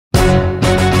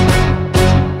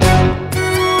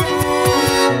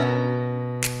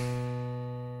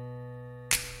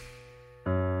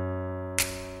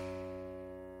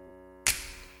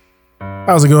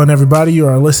How's it going, everybody? You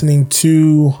are listening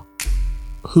to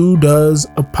Who Does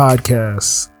a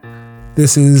Podcast.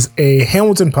 This is a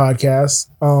Hamilton podcast.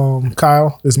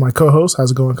 Kyle is my co-host.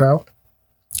 How's it going, Kyle?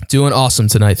 Doing awesome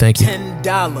tonight, thank you.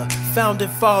 $10 founding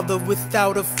father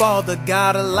without a father,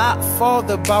 got a lot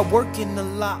farther by working a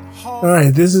lot harder. All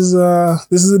right, this is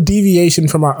a deviation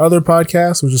from our other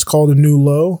podcast, which is called A New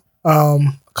Low. A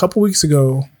couple weeks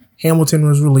ago, Hamilton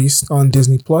was released on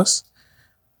Disney Plus.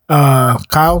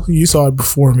 Kyle, you saw it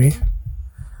before me.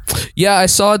 Yeah, I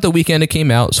saw it the weekend it came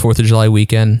out. It's 4th of July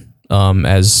weekend,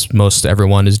 as most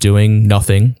everyone is doing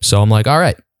nothing. So I'm like, all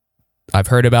right, I've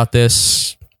heard about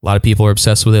this. A lot of people are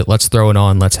obsessed with it. Let's throw it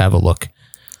on. Let's have a look.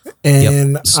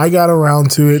 And I got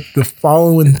around to it the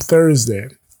following Thursday.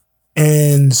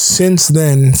 And since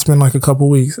then, it's been like a couple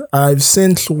weeks. I've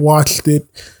since watched it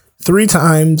 3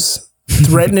 times,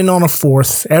 threatening on a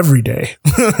 4th every day.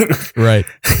 Right.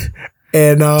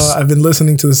 And I've been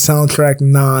listening to the soundtrack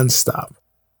nonstop.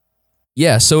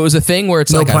 Yeah, so it was a thing where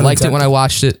it's No like I pun liked it intended. when I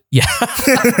watched it. Yeah,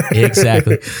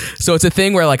 exactly. So it's a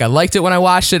thing where like I liked it when I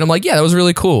watched it. I'm like, yeah, that was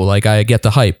really cool. Like I get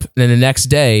the hype. And then the next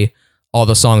day, all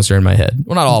the songs are in my head.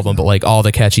 Well, not all of them, but like all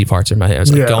the catchy parts are in my head. I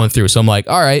was like going through. So I'm like,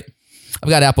 all right, I've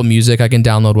got Apple Music. I can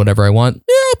download whatever I want.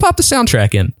 Yeah, I'll pop the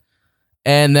soundtrack in.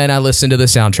 And then I listened to the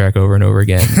soundtrack over and over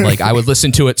again. Like I would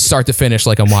listen to it start to finish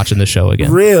like I'm watching the show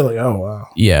again. Really? Oh, wow.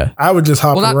 Yeah. I would just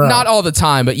hop Well, around. not all the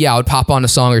time, but yeah, I would pop on a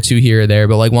song or two here or there,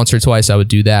 but like once or twice I would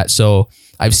do that. So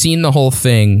I've seen the whole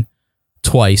thing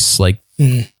twice, like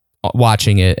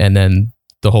watching it and then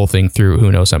the whole thing through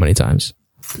who knows how many times.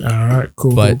 All right,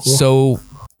 cool. But cool. so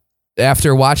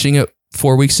after watching it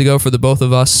 4 weeks ago for the both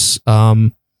of us,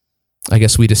 I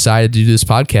guess we decided to do this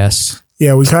podcast.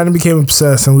 Yeah, we kind of became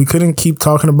obsessed and we couldn't keep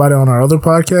talking about it on our other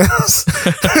podcasts.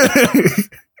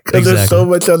 Because there's so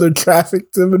much other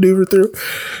traffic to maneuver through.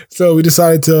 So we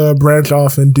decided to branch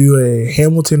off and do a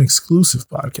Hamilton exclusive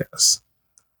podcast.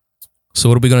 So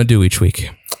what are we going to do each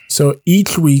week? So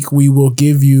each week we will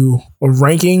give you a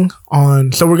ranking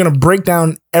on, so we're going to break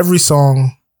down every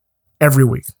song every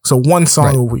week. So one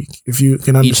song a week, if you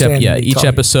can understand. Each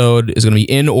episode is going to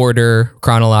be in order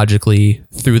chronologically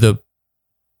through the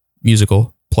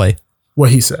musical play.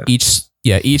 What he said.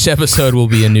 Each episode will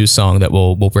be a new song that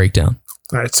we'll break down.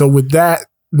 All right. So with that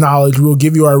knowledge, we'll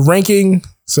give you our ranking.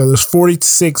 So there's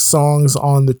 46 songs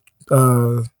on the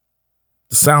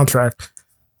soundtrack.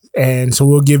 And so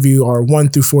we'll give you our 1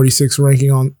 through 46 ranking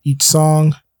on each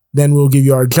song. Then we'll give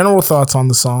you our general thoughts on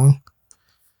the song.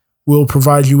 We'll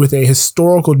provide you with a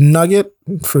historical nugget.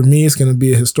 For me, it's going to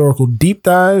be a historical deep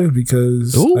dive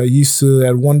because I used to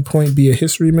at one point be a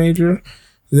history major.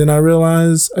 And then I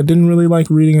realized I didn't really like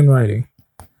reading and writing.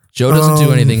 Joe doesn't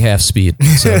do anything half speed.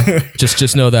 So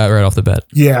just know that right off the bat.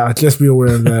 Yeah, just be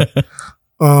aware of that.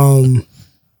 And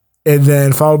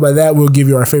then followed by that, we'll give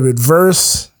you our favorite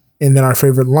verse and then our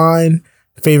favorite line,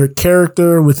 favorite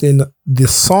character within the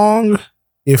song,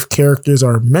 if characters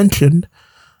are mentioned.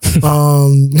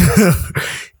 And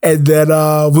then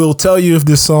we'll tell you if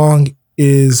this song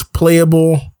is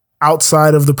playable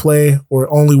outside of the play or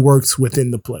only works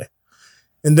within the play.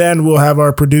 And then we'll have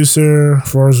our producer,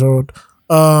 Farzad,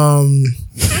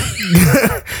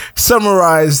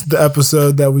 summarize the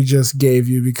episode that we just gave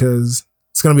you because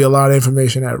it's going to be a lot of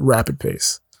information at rapid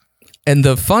pace. And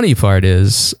the funny part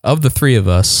is, of the 3 of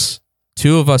us,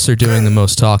 2 of us are doing the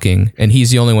most talking, and he's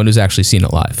the only one who's actually seen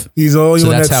it live. He's the only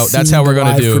one that's how we're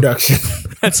going to do production.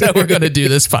 That's how we're going to do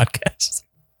this podcast.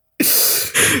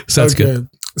 So that's good.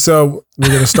 So we're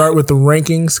going to start with the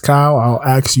rankings. Kyle, I'll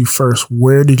ask you first.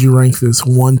 Where did you rank this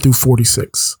 1 through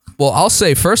 46? Well, I'll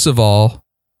say, first of all,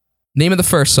 name of the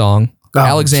first song,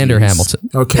 Alexander Hamilton.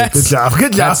 Okay, good job.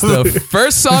 Good job. That's the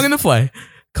first song in the play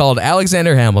called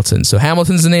Alexander Hamilton. So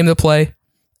Hamilton's the name of the play.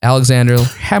 Alexander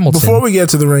Hamilton. Before we get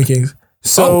to the rankings,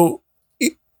 so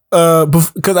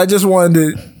because I just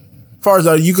wanted to,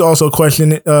 Farzad, you can also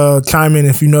chime in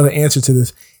if you know the answer to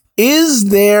this. Is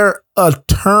there a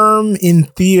term in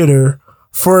theater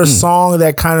for a song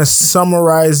that kind of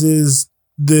summarizes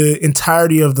the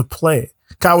entirety of the play?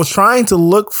 I was trying to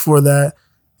look for that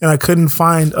and I couldn't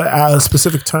find a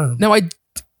specific term. Now,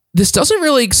 this doesn't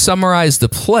really summarize the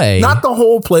play. Not the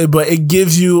whole play, but it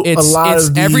gives you a lot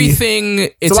of everything.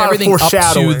 It's everything up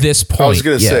to this point. I was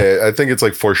going to say, I think it's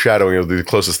like foreshadowing of the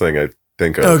closest thing I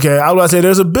think of. Okay, I was about to say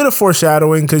there's a bit of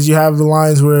foreshadowing because you have the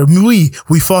lines where we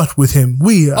fought with him.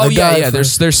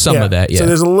 There's some of that. Yeah, so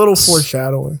there's a little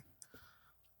foreshadowing.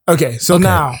 Okay, so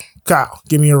now Kyle,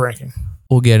 give me your ranking.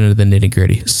 We'll get into the nitty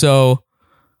gritty. So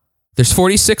there's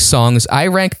 46 songs. I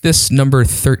rank this number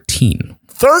 13.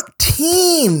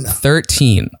 13.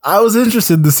 13. I was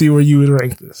interested to see where you would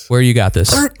rank this. Where you got this?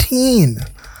 13.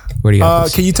 Where do you got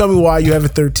this? Can you tell me why you have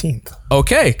it 13th?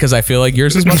 Okay, because I feel like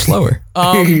yours is much lower.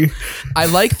 I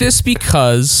like this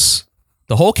because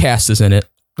the whole cast is in it.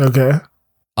 Okay.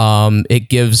 It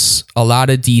gives a lot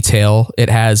of detail. It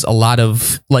has a lot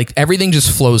of, like, everything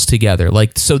just flows together.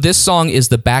 Like, so this song is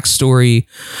the backstory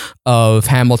of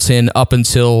Hamilton up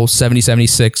until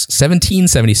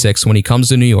 1776 when he comes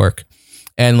to New York.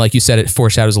 And like you said, it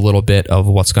foreshadows a little bit of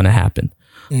what's going to happen.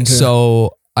 Okay.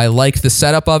 So I like the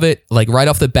setup of it. Like right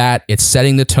off the bat, it's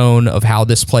setting the tone of how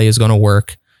this play is going to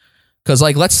work. Because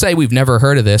like, let's say we've never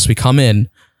heard of this. We come in,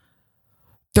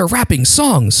 they're rapping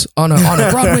songs on a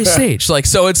Broadway stage. Like,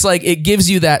 so it's like, it gives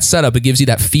you that setup. It gives you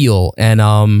that feel.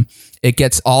 And it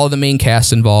gets all of the main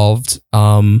cast involved.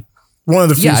 One of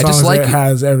the few songs I just like that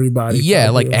has everybody.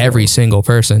 Yeah, like every single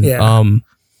person. Yeah.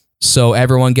 So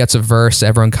everyone gets a verse.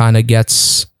 Everyone kind of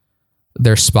gets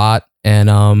their spot.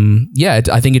 And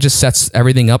I think it just sets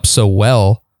everything up so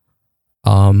well.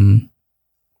 And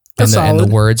the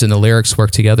words and the lyrics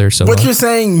work together. So what you're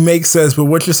saying makes sense, but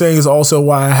what you're saying is also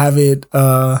why I have it.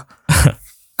 I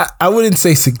wouldn't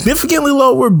say significantly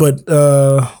lower, but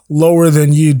lower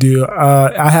than you do.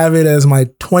 I have it as my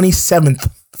 27th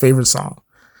favorite song.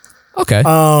 Okay.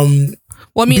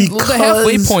 Well, I mean, the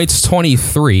halfway point's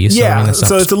 23. So yeah, I mean,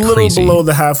 so it's a little below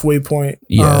the halfway point.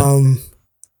 Yeah.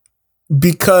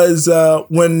 Because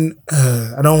when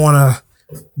I don't want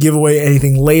to give away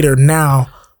anything later now.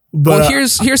 But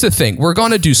here's the thing. We're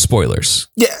going to do spoilers.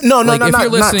 Yeah, no, like,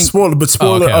 not spoiler, but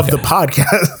spoiler of the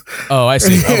podcast. Oh, I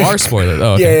see. Of our spoiler.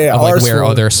 Oh, okay. Yeah, of like where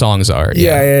other songs are.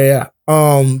 Yeah.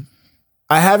 I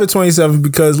have it 27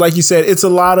 because, like you said, it's a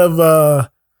lot of.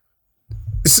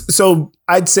 So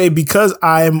I'd say because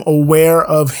I'm aware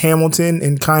of Hamilton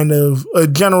and kind of a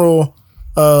general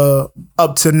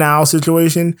up to now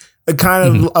situation,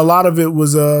 a lot of it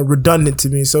was redundant to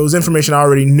me. So it was information I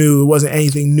already knew. It wasn't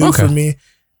anything new for me.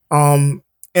 And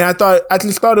I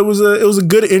just thought it was a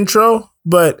good intro,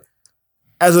 but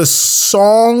as a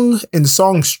song and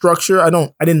song structure, I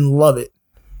didn't love it.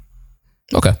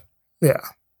 Okay. Yeah.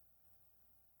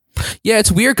 Yeah,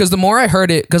 it's weird because the more I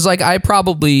heard it, because like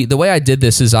the way I did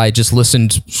this is I just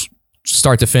listened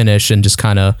start to finish and just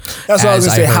kind of. That's what I was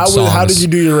gonna say. How did you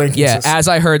do your rankings? Yeah, as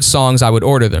I heard songs, I would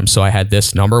order them. So I had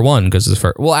this number one because the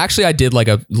first. Well, actually, I did like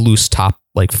a loose top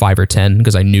like 5 or 10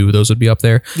 because I knew those would be up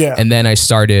there. Yeah, and then I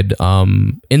started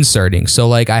inserting. So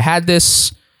like I had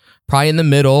this probably in the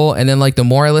middle, and then like the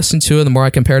more I listened to it, the more I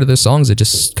compared to the songs, it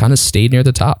just kind of stayed near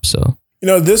the top. So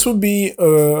this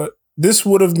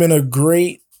would have been a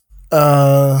great.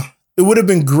 It would have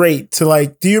been great to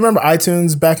like. Do you remember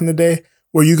iTunes back in the day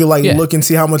where you could like look and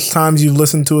see how much times you've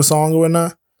listened to a song or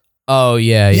whatnot? Oh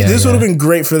yeah. This would have been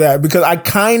great for that because I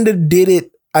kind of did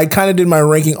it. I kind of did my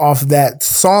ranking off that.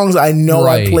 Songs I know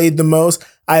I played the most,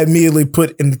 I immediately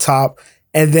put in the top,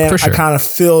 and then I kind of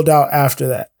filled out after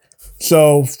that.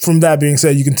 So from that being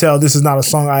said, you can tell this is not a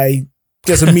song I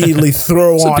just immediately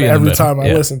throw on every time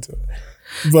I listen to it.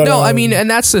 But, no, I mean, and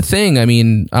that's the thing. I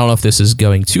mean, I don't know if this is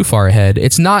going too far ahead.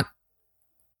 It's not.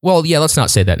 Well, yeah, let's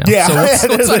not say that now. Yeah. So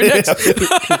what's our next?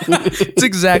 It's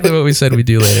exactly what we said we'd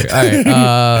do later. All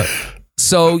right.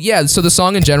 So the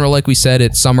song in general, like we said,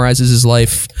 it summarizes his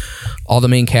life. All the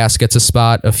main cast gets a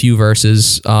spot, a few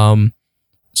verses.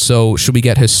 So should we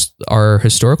get our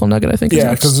historical nugget, I think?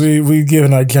 Yeah, because we've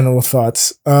given our general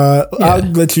thoughts. I'll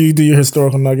let you do your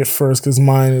historical nugget first because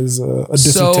mine is a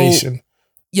dissertation. So,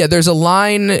 yeah, there's a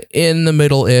line in the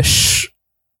middle-ish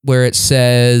where it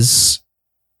says,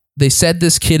 they said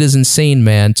this kid is insane,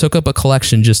 man. Took up a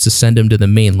collection just to send him to the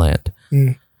mainland.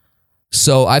 Mm.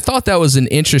 So I thought that was an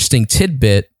interesting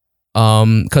tidbit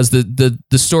because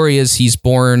the story is he's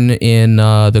born in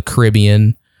the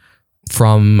Caribbean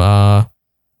from...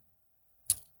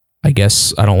 I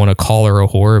guess I don't want to call her a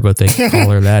whore, but they call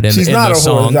her that in, she's in not the a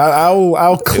song. Whore.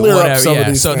 I'll clear up some of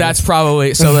these so things. That's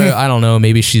probably I don't know.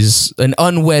 Maybe she's an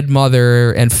unwed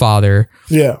mother and father.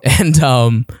 Yeah,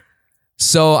 and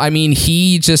so I mean,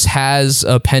 he just has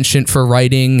a penchant for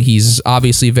writing. He's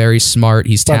obviously very smart.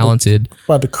 He's talented.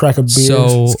 About to crack a beer.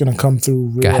 So, it's gonna come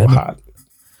through real hot.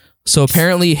 So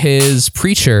apparently, his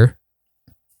preacher,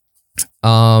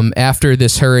 after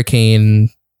this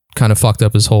hurricane kind of fucked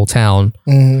up his whole town.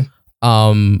 Mm-hmm.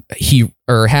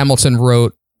 Hamilton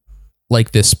wrote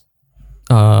like this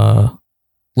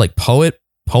like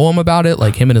poem about it,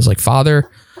 like him and his like father.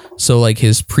 So like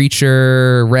his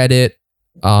preacher read it,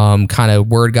 kind of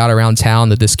word got around town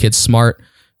that this kid's smart.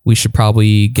 We should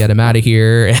probably get him out of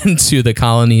here and to the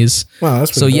colonies. Wow,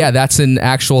 that's so dope. Yeah, that's an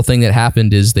actual thing that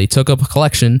happened is they took up a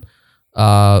collection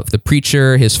the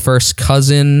preacher, his first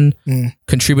cousin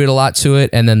contributed a lot to it.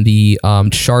 And then the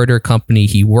charter company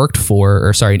he worked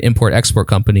for, an import-export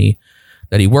company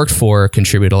that he worked for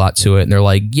contributed a lot to it. And they're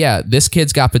like, yeah, this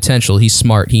kid's got potential. He's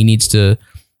smart.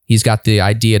 He's got the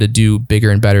idea to do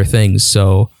bigger and better things.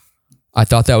 So I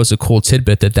thought that was a cool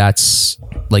tidbit that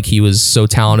like he was so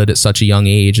talented at such a young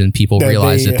age, and people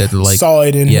realized that they're like saw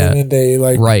it in him, and they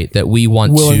like that we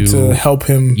want willing to help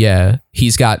him. Yeah,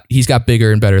 he's got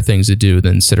bigger and better things to do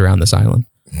than sit around this island.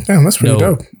 Damn, that's pretty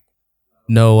dope.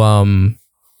 No,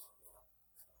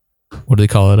 what do they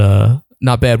call it?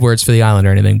 Not bad words for the island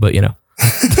or anything, but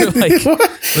they're like what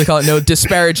do they call it? No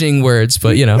disparaging words,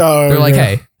 but they're like,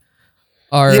 hey.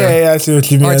 I see what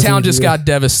you mean. Our town just got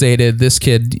devastated. This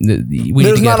kid,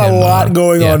 there's not a lot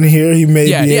going on here. He may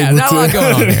be able not to a lot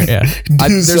going on here. Yeah,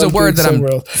 there's a word that I'm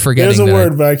forgetting. There's a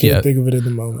word, but I can't think of it in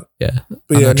the moment. Yeah,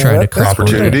 but I'm not trying to crack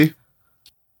opportunity.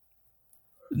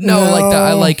 No, like that.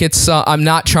 I like it's. I'm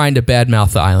not trying to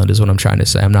badmouth the island. Is what I'm trying to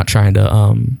say. I'm not trying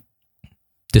to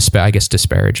disparage it.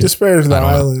 Disparage the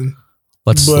island.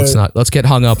 Let's get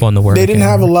hung up on the word. They didn't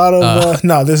have a lot of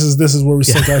no. This is where we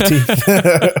sink our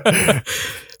teeth.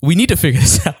 We need to figure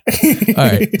this out. All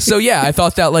right. So yeah, I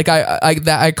thought that like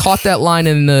I caught that line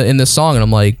in the song, and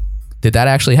I'm like, did that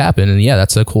actually happen? And yeah,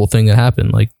 that's a cool thing that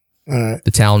happened. Like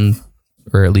the town,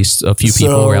 or at least a few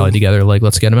people rallied together. Like,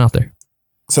 let's get him out there.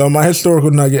 So my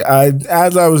historical nugget.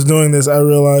 As I was doing this, I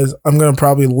realized I'm gonna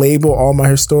probably label all my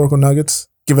historical nuggets.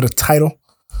 Give it a title.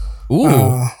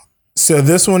 Ooh. So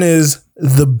this one is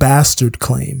the bastard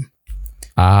claim.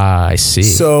 Ah, I see.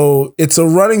 So it's a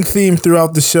running theme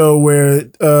throughout the show where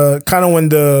kind of when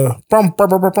the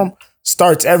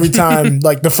starts every time,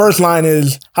 like the first line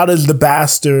is, how does the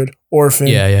bastard orphan?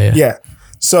 Yeah.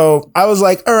 So I was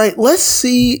like, all right, let's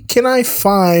see. Can I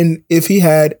find if he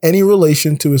had any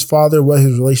relation to his father, what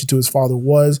his relation to his father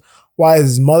was? Why does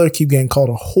his mother keep getting called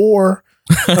a whore?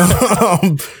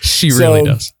 She really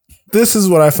does. This is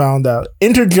what I found out.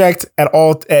 Interject at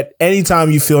any time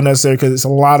you feel necessary, because it's a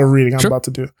lot of reading I'm about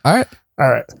to do. All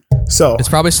right. So it's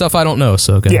probably stuff I don't know.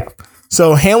 So okay. Yeah.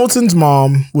 So Hamilton's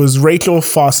mom was Rachel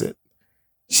Fawcett.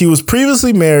 She was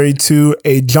previously married to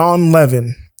a John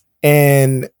Levin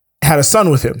and had a son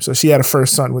with him. So she had a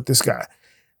first son with this guy.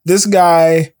 This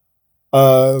guy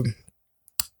was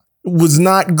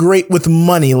not great with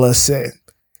money, let's say.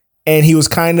 And he was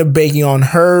kind of banking on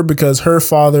her because her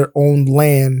father owned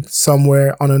land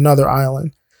somewhere on another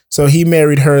island. So he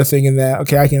married her thinking that,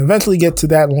 okay, I can eventually get to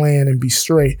that land and be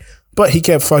straight. But he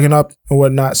kept fucking up and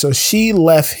whatnot. So she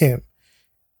left him.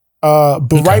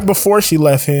 Right before she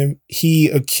left him, he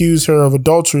accused her of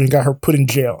adultery and got her put in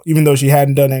jail, even though she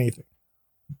hadn't done anything.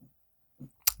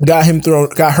 Got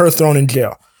her thrown in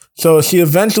jail. So she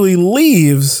eventually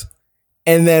leaves.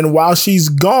 And then while she's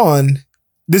gone,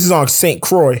 this is on St.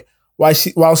 Croix.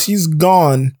 While she's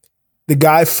gone, the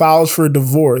guy files for a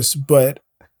divorce, but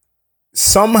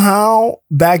somehow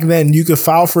back then you could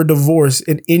file for a divorce,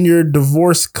 and in your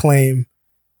divorce claim,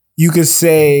 you could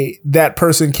say that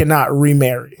person cannot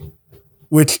remarry,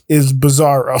 which is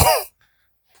bizarro.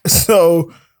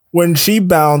 So when she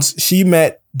bounced, she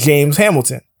met James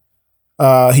Hamilton.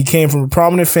 He came from a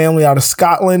prominent family out of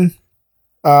Scotland.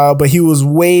 But he was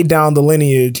way down the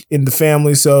lineage in the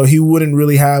family, so he wouldn't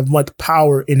really have much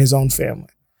power in his own family.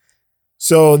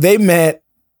 So they met,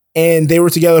 and they were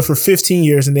together for 15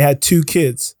 years, and they had 2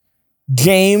 kids,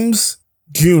 James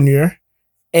Jr.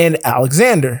 and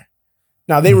Alexander.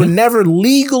 Now, they were never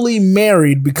legally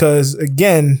married because,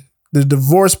 again, the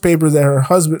divorce papers that her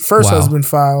first husband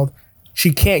filed, she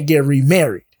can't get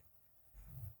remarried.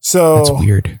 So that's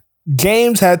weird.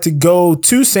 James had to go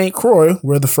to St. Croix,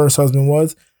 where the first husband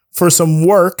was, for some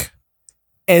work.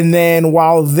 And then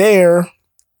while there,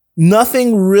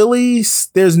 nothing really,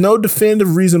 there's no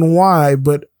definitive reason why,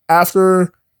 but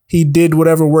after he did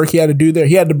whatever work he had to do there,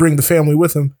 he had to bring the family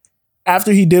with him.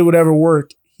 After he did whatever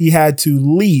work, he had to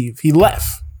leave. He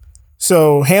left.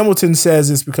 So Hamilton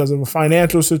says it's because of a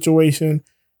financial situation.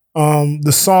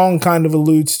 The song kind of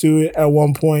alludes to it at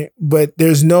one point, but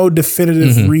there's no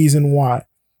definitive reason why.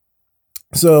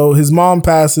 So his mom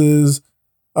passes,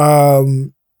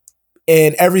 and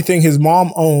everything his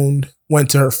mom owned went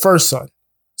to her first son.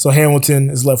 So Hamilton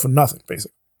is left with nothing,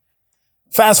 basically.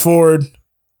 Fast forward,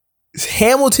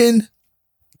 Hamilton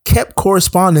kept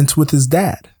correspondence with his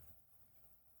dad.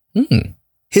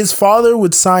 His father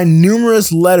would sign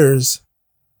numerous letters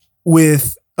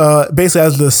with, basically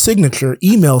as the signature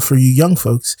email for you young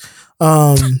folks,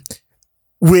 as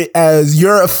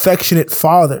your affectionate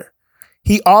father.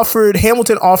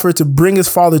 Hamilton offered to bring his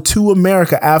father to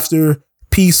America after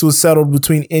peace was settled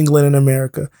between England and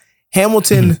America.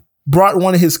 Hamilton brought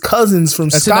one of his cousins from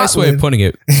That's Scotland. a nice way of putting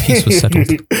it. Peace was settled.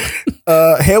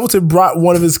 Hamilton brought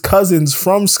one of his cousins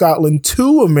from Scotland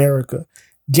to America.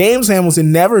 James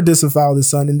Hamilton never disavowed his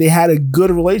son, and they had a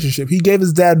good relationship. He gave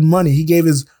his dad money. He gave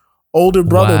his older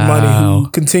brother money, who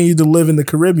continued to live in the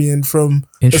Caribbean from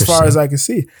as far as I can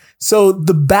see. So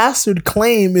the bastard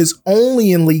claim is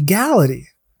only in legality.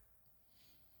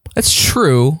 That's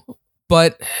true,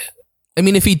 but I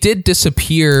mean, if he did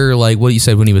disappear, like what you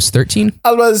said when he was 13?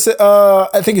 I was about to say,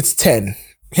 I think it's 10.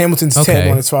 Hamilton's 10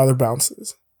 when his father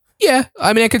bounces. Yeah,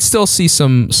 I mean, I could still see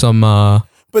some.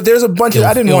 But there's a bunch of.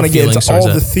 I didn't want to get into all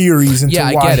the theories into why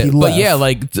I get it. he left. But yeah,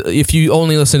 like if you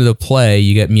only listen to the play,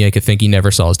 you get me. I could think he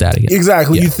never saw his dad again.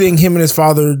 Exactly. Yeah. You think him and his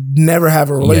father never have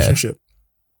a relationship?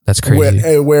 That's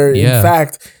crazy. Where in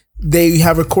fact they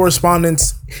have a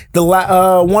correspondence.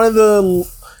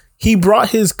 He brought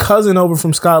his cousin over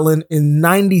from Scotland in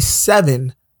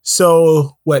 97.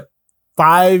 So what?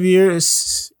 8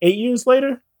 years later?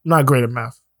 I'm not great at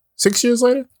math. 6 years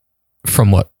later? From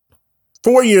what?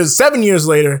 7 years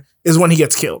later is when he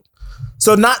gets killed.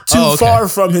 So not too far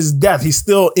from his death. He's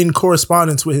still in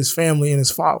correspondence with his family and his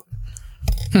father.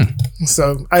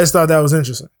 So I just thought that was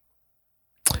interesting.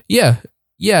 Yeah.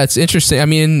 Yeah, it's interesting. I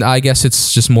mean, I guess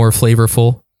it's just more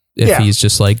flavorful if he's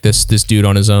just like this dude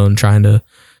on his own trying to,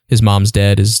 his mom's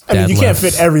dead, his dad you can't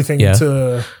fit everything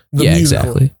into the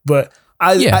musical. Exactly. But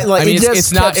I mean,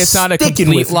 it's not a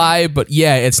complete lie, but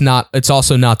it's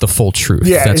also not the full truth.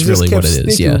 Yeah, that's really what it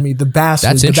is. Yeah, with me, the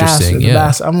bastard. That's interesting. The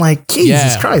bastard. I'm like,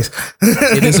 Jesus Christ.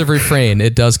 It is a refrain.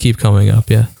 It does keep coming up.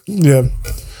 Yeah. Yeah.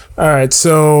 All right.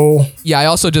 So yeah, I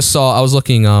also just saw. I was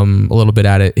looking a little bit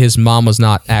at it. His mom was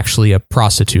not actually a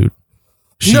prostitute.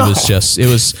 She was just. It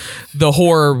was the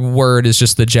horror word is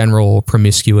just the general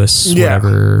promiscuous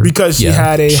whatever. Because she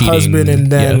had a cheating, husband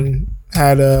and then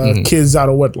had kids out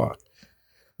of wedlock.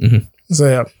 Mm-hmm. So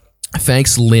yeah.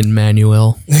 Thanks,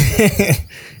 Lin-Manuel.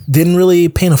 Didn't really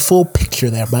paint a full picture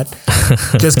there, but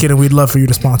just kidding. We'd love for you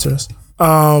to sponsor us.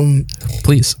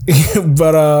 Please.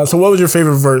 But so what was your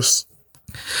favorite verse?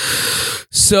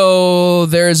 So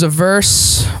there's a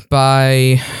verse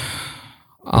by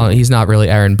he's not really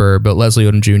Aaron Burr, but Leslie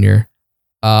Odom Jr.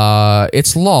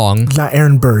 It's long. Not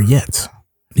Aaron Burr yet.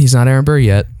 He's not Aaron Burr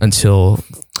yet until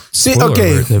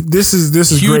alert, this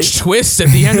is huge great. twist at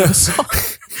the end of the song.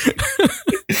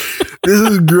 This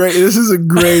is great. This is a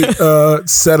great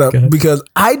setup because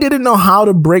I didn't know how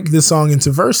to break this song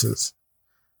into verses.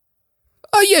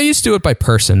 Oh yeah, you used to do it by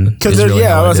person. Because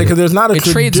there's not a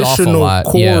traditional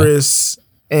chorus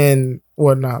and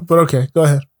whatnot. But okay, go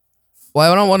ahead. Well,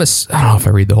 I don't know if I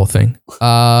read the whole thing.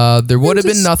 There would have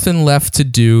been nothing left to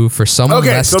do for someone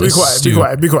less so be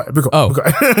quiet. Oh.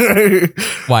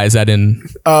 Why is that in?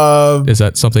 Is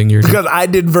that something you're doing? Because I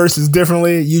did verses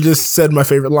differently. You just said my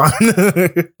favorite line.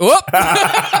 Whoop.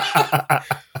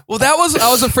 Well, I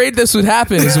was afraid this would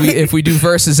happen if we do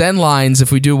verses and lines, if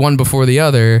we do one before the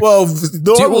other. Well,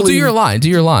 do your line. Do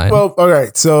your line. Well, all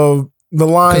right. So the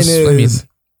line is,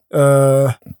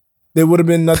 there would have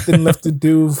been nothing left to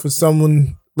do for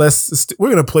someone less. We're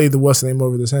gonna play the what's name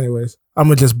over this, anyways. I'm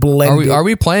gonna just blend. Are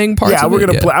we playing parts? Yeah, of we're it?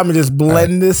 gonna play. I'm gonna just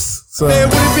blend this. So there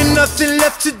would have been nothing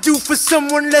left to do for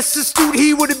someone less astute.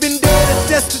 He would have been dead and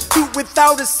destitute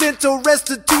without a cent or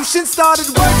restitution. Started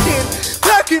working,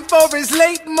 clerking for his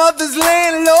late mother's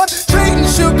landlord, trading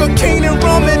sugar cane and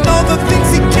rum and all the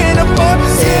things he can't afford.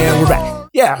 And we're back.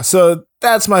 Yeah, so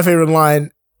that's my favorite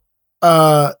line.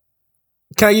 Can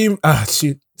I give?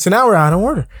 Shoot. So now we're out of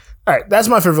order. All right, that's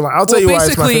my favorite line. I'll tell you why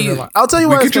it's my favorite line. I'll tell you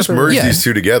why. We could just merge these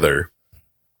two together.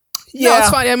 Yeah, no,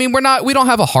 it's fine. I mean, we don't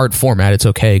have a hard format. It's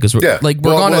okay because we're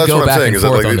gonna go back and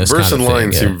forth on this. Verse and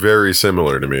line seem very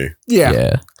similar to me.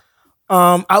 Yeah. When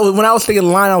I was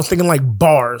thinking line, I was thinking like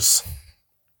bars,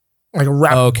 like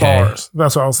rap bars.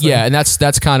 That's what I was thinking. Yeah, and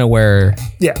that's kind of where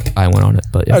I went on it.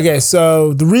 But yeah. Okay,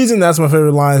 so the reason that's my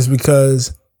favorite line is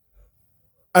because,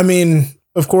 I mean,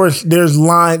 of course, there's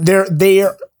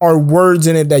there are words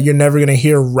in it that you're never gonna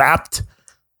hear rapped.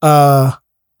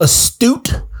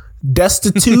 Astute,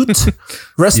 destitute,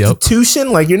 restitution.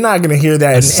 Yep. Like you're not gonna hear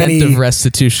that in any of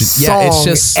restitution. Song it's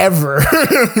just ever.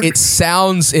 it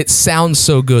sounds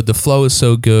so good. The flow is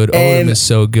so good. Odom is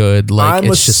so good. Like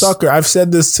I'm a sucker. I've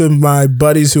said this to my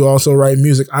buddies who also write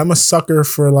music. I'm a sucker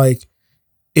for like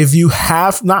if you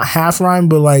not half rhyme,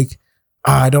 but like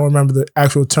I don't remember the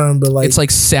actual term, but like it's like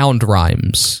sound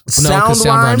rhymes. Sound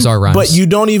rhymes are rhymes, but you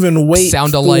don't even wait for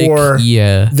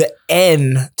the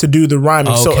N to do the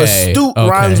rhyming. Okay. So astute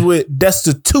rhymes with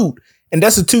destitute, and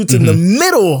destitute's in the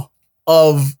middle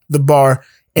of the bar,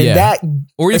 And that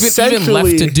or even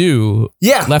left to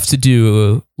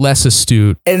do, less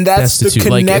astute, and that's the destitute.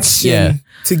 connection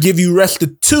to give you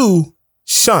restitution.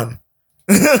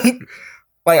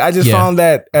 Like I just found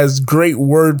that as great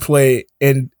wordplay,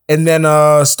 and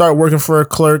then start working for a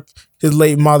clerk, his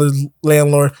late mother's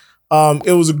landlord.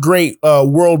 It was a great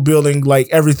world building, like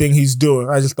everything he's doing.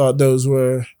 I just thought those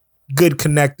were good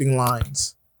connecting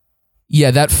lines.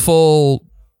 Yeah, that full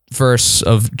verse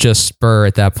of just Burr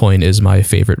at that point is my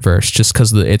favorite verse, just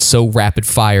because it's so rapid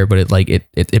fire, but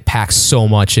it packs so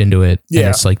much into it, and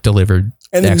it's like delivered.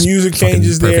 And the music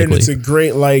changes there, and it's a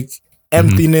great like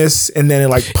emptiness, and then it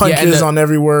like punches on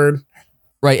every word.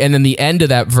 Right, and then the end of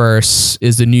that verse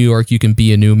is the New York, you can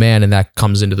be a new man, and that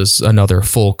comes into this another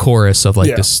full chorus of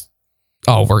like this.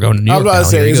 Oh, we're going to New York. I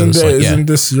was about to say, isn't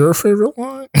this your favorite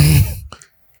line?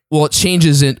 Well, it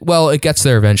changes it. Well, it gets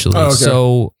there eventually. Oh, okay.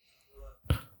 So,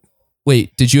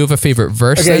 wait, did you have a favorite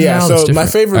verse? Okay, yeah. So my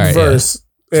favorite verse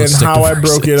and how I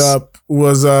broke it up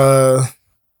was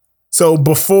so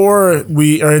before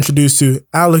we are introduced to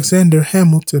Alexander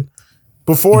Hamilton.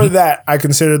 Before that, I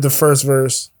considered the first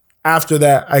verse. After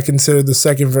that, I considered the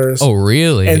second verse. Oh,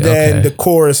 really? And then the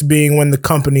chorus being when the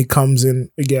company comes in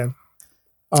again.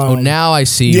 Now I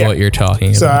see what you're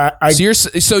talking about.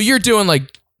 So you're doing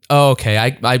like,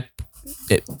 I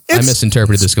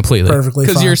misinterpreted this completely. Perfectly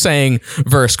because you're saying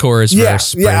verse, chorus,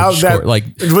 verse, bridge,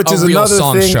 which is real another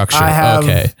song thing structure. I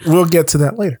have, we'll get to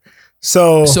that later.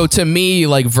 So to me,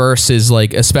 like verse is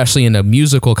like, especially in a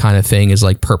musical kind of thing, is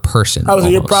like per person.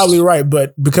 You're probably right,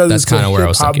 but because that's kind of where I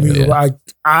was thinking. Musical,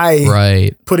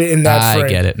 I put it in that frame. I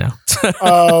get it now.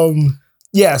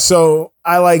 Yeah, so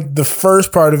I like the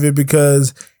first part of it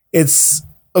because it's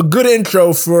a good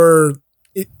intro for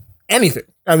anything.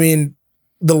 I mean,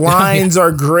 the lines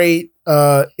are great.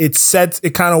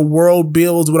 It kind of world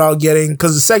builds without getting,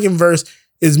 because the second verse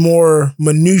is more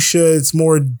minutia, it's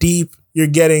more deep. You're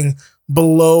getting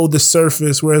below the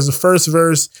surface, whereas the first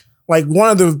verse, like one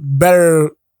of the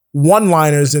better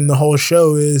one-liners in the whole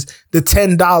show is the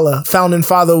 $10 founding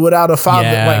father without a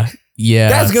father.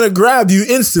 That's gonna grab you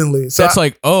instantly. So that's it's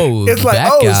like, guy.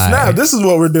 Snap, this is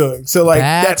what we're doing. So like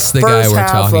that's that the first guy we're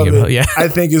half talking of it, about. Yeah, I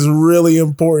think is really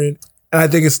important, and I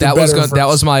think it's that was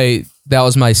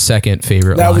my second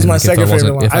favorite. That was my second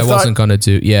favorite line. If I wasn't gonna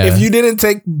do, if you didn't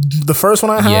take the first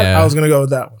one I had, I was gonna go with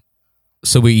that one.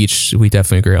 So we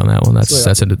definitely agree on that one.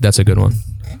 That's a good one.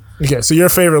 Okay, so your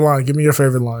favorite line. Give me your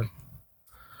favorite line.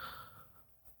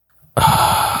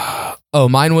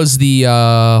 Mine was the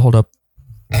hold up.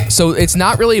 So it's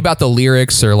not really about the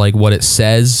lyrics or like what it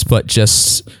says, but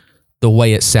just the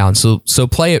way it sounds. So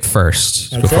play it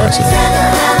first before I say it.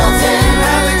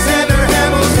 Alexander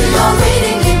Hamilton, you're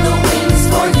waiting in the wings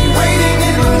for you. Waiting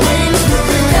in the wings. You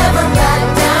never back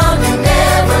down. You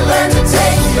never learn to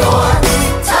take your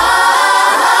time.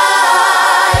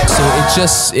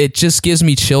 So it just gives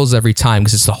me chills every time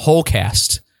because it's the whole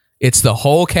cast. It's the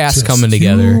whole cast coming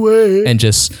together and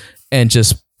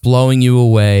just blowing you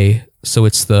away. So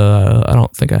it's the, I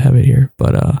don't think I have it here,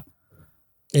 but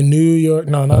in New York,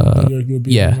 no, not New York. You'll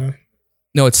be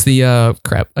no, it's the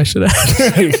crap. I should have.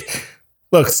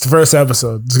 Look, it's the first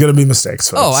episode. There's gonna be mistakes.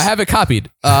 Folks. Oh, I have it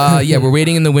copied. We're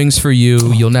waiting in the wings for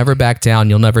you. You'll never back down.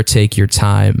 You'll never take your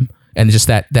time. And just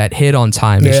that hit on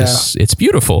time is it's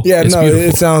beautiful. Yeah, it's beautiful.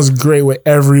 It sounds great with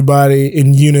everybody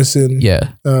in unison.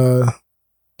 Yeah,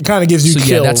 it kind of gives you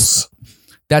chills.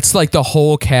 That's like the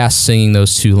whole cast singing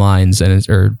those two lines,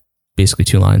 or basically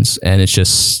two lines, and it's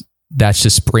just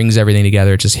brings everything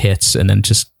together. It just hits, and then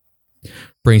just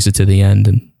brings it to the end,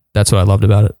 and that's what I loved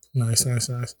about it. Nice.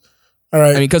 All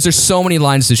right. I mean, because there's so many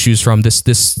lines to choose from.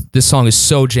 This song is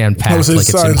so jam packed, like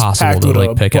it's impossible to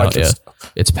like pick out. Yeah,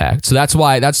 it's packed. So that's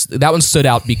why that one stood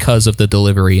out because of the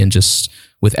delivery and just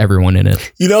with everyone in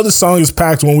it. You know, the song is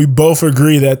packed when we both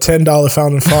agree that $10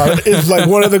 founding father is like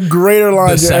one of the greater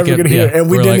lines you're ever gonna hear, and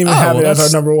we didn't even have it as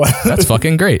our number one. That's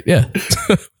fucking great. Yeah,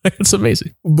 it's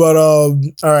amazing. But all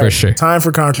right, for sure. Time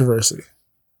for controversy.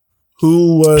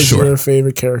 Who was your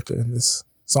favorite character in this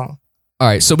song? All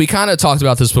right, so we kind of talked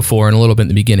about this before and a little bit in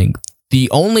the beginning. The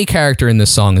only character in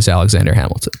this song is Alexander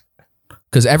Hamilton,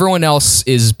 because everyone else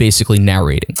is basically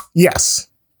narrating. Yes,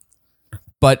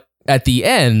 but at the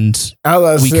end,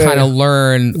 we kind of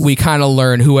learn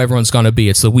who everyone's going to be.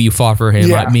 It's we fought for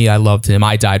him. I loved him.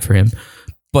 I died for him.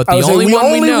 But the only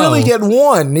one we know, really get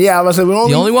one. Yeah, I was saying the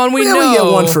only one we really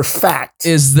get one for fact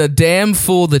is the damn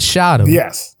fool that shot him.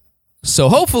 Yes. So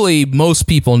hopefully most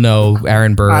people know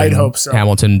Aaron Burr and hope so.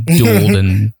 Hamilton dueled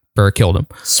and Burr killed him.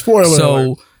 Spoiler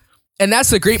alert. And that's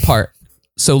the great part.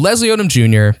 So Leslie Odom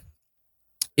Jr.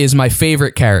 is my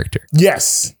favorite character.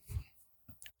 Yes.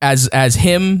 as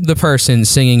him, the person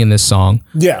singing in this song.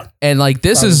 Yeah. And like,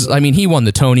 this is, I mean, he won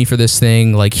the Tony for this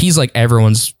thing. Like, he's like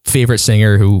everyone's favorite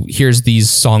singer who hears these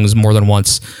songs more than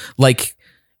once. Like,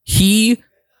 he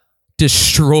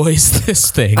destroys this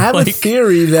thing. I have a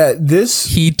theory that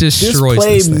he destroys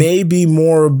play this thing. may be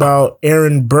more about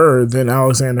Aaron Burr than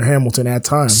Alexander Hamilton at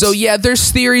times. So yeah,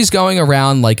 there's theories going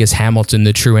around like, is Hamilton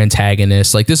the true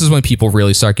antagonist? Like, this is when people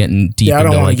really start getting deep I don't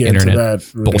into wanna like get into internet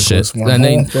that bullshit. ridiculous And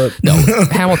wormhole, but- no,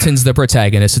 Hamilton's the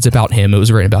protagonist. It's about him. It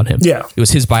was written about him. Yeah. It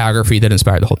was his biography that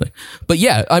inspired the whole thing. But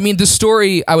yeah, I mean, the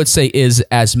story I would say is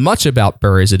as much about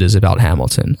Burr as it is about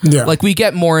Hamilton. Yeah. Like, we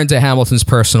get more into Hamilton's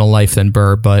personal life than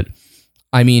Burr, but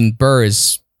I mean, Burr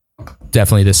is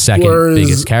definitely the second Burr is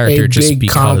biggest character, a just big,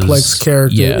 because complex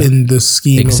character yeah, in the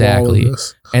scheme exactly. of all of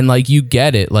this. And like, you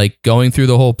get it, like going through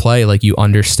the whole play, like you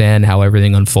understand how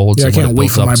everything unfolds. Yeah, I and what can't it wait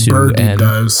builds for up my to, Burr deep and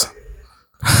dives.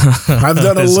 I've done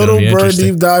a That's gonna little be Burr interesting.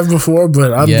 deep dive before,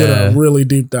 but I'm Yeah. gonna really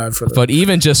deep dive for that. But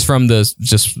even just from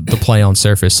the play on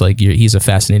surface, like he's a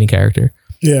fascinating character.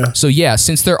 Yeah. So yeah,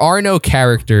 since there are no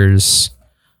characters,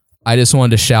 I just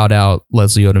wanted to shout out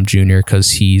Leslie Odom Jr.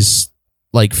 because he's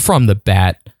like, from the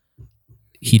bat,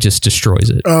 he just destroys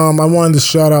it. I wanted to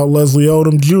shout out Leslie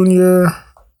Odom Jr.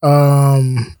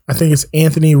 I think it's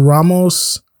Anthony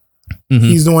Ramos. Mhm.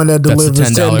 He's the one that That's the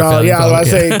delivers $10 $10. Yeah, I was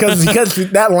phone about to say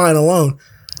because that line alone.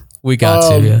 We got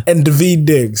to, yeah. And Daveed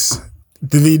Diggs.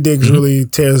 Daveed Diggs Mm-hmm. really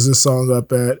tears this song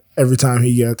up at every time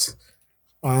he gets.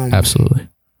 Absolutely.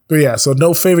 But yeah, so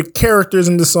no favorite characters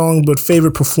in this song, but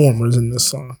favorite performers in this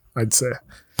song, I'd say.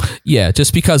 Yeah,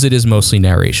 just because it is mostly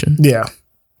narration. Yeah.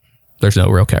 There's no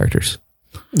real characters.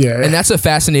 Yeah. And that's a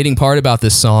fascinating part about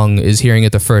this song, is hearing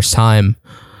it the first time.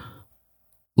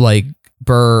 Like,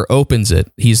 Burr opens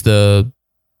it. He's the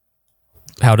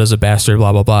how does a bastard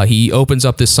blah blah blah. He opens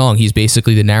up this song. He's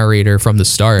basically the narrator from the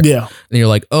start. Yeah. And you're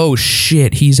like, oh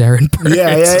shit, he's Aaron Burr.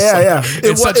 Yeah, It's yeah, just yeah, like- yeah.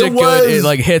 It's such a good. It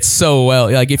like hits so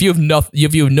well. Like, if you have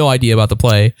no idea about the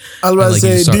play. I was about to and, like, you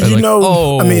say, start- did you like, know?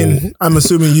 oh. I mean, I'm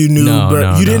assuming you knew. No, Burr.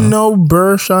 no, You didn't no. know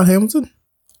Burr shot Hamilton?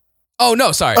 Oh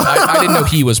no, sorry, I didn't know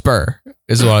he was Burr.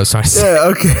 Is what I was trying to say. Yeah,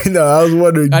 okay. No, I was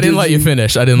wondering. I didn't let you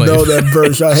finish. I didn't let know you. that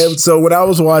Burr shot Hamilton. So when I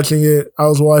was watching it,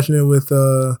 with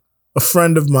a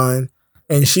friend of mine,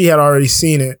 and she had already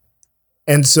seen it,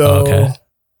 and so, Okay.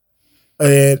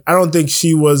 and I don't think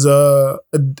she was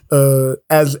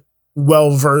as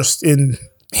well versed in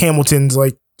Hamilton's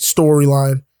like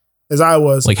storyline as I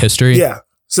was. Like history. Yeah.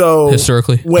 So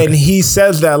Historically. when Okay. he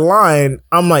says that line,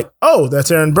 I'm like, oh, that's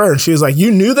Aaron Burr. And she was like,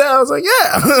 you knew that? I was like,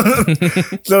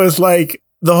 yeah. So it's like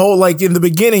the whole, like in the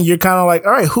beginning, you're kind of like,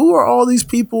 all right, who are all these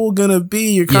people going to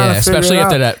be? You're kind Yeah, of especially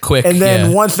after that quick. And then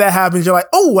yeah. once that happens, you're like,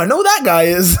 oh, I know that guy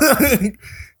is.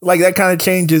 Like that kind of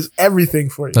changes everything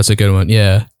for you. That's a good one.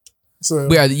 Yeah.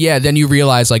 So, Yeah. Then you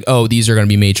realize like, oh, these are going to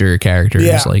be major characters.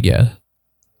 Yeah. Like, yeah,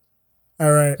 all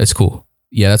right. that's cool.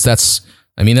 Yeah. That's,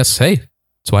 I mean, that's why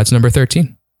it's number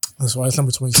 13. That's why it's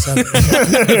number 27.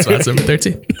 That's why it's number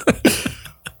 13.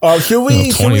 Should we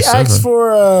ask 27.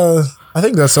 for, I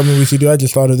think that's something we should do. I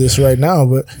just thought of this right now,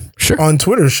 but Sure. on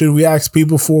Twitter, should we ask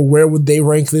people for where would they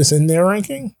rank this in their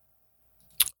ranking?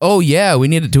 Oh yeah. Do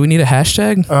we need a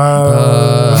hashtag?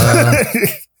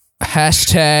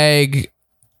 Hashtag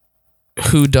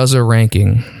who does a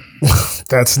ranking?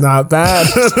 That's not bad.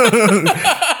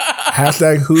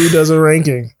 Hashtag who does a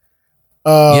ranking.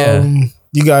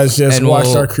 You guys just And watched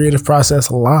we'll- our creative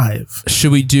process live.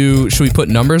 Should we put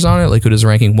numbers on it? Like, who does a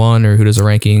ranking 1 or who does a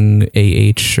ranking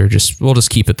AH, or we'll just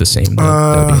keep it the same.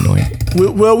 That would be annoying.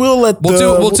 We'll let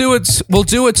We'll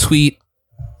do a tweet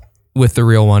with the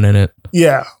real one in it.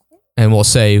 Yeah. And we'll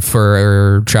say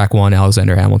for track 1,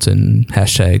 Alexander Hamilton,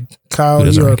 hashtag. Kyle, Who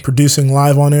does you a are ranking? producing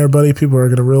live on air, buddy. People are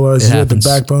going to realize It you're the happens.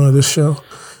 backbone of this show.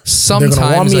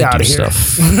 Sometimes me I out do of here.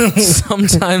 stuff.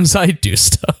 Sometimes I do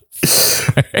stuff.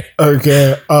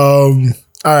 Okay. All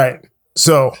right.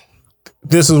 So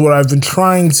this is what I've been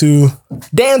trying to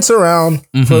dance around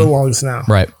for the longest now.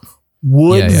 Right.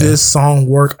 Would Yeah, yeah. this song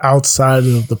work outside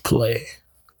of the play?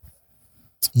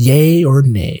 Yay or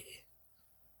nay?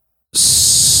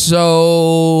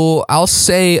 So I'll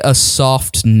say a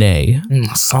soft nay.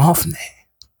 Soft nay.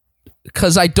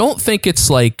 Because I don't think it's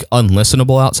like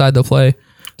unlistenable outside the play.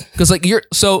 Because like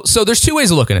so there's two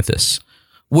ways of looking at this.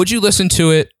 Would you listen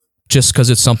to it just because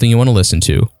it's something you want to listen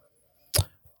to?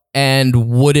 And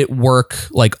would it work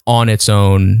like on its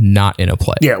own, not in a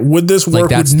play? Yeah. Would this Like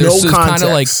work with no there's context? kind of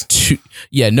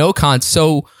like no context.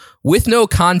 So with no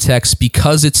context,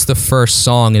 because it's the first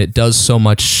song and it does so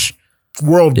much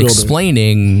world building.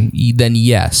 explaining, then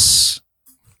yes.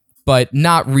 But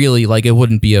not really. Like, it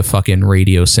wouldn't be a fucking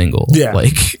radio single. Yeah.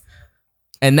 Like,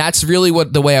 And that's really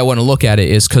what the way I want to look at it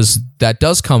is, because that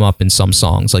does come up in some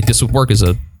songs. Like this would work as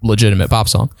a legitimate pop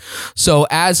song. So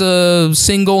as a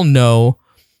single, no.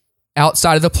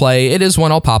 Outside of the play, it is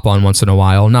one I'll pop on once in a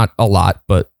while. Not a lot,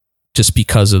 but just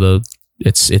because of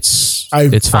it's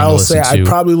fun to listen to. I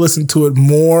probably listened to it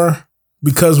more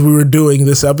because we were doing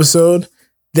this episode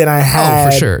than I had.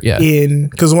 Oh, for sure. Yeah.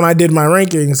 Because when I did my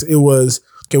rankings, it was,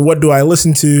 okay, what do I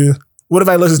listen to? What have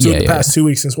I listened to in the past 2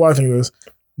 weeks since watching this?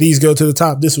 These go to the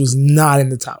top. This was not in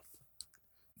the top.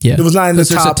 Yeah. It was not in the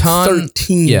top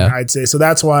 13, I'd say. So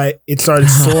that's why it started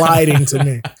sliding to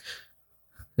me.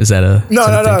 Is that a...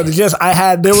 No. Just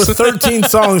there was 13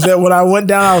 songs that when I went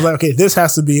down, I was like, okay, this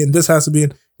has to be in, this has to be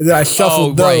in. And then I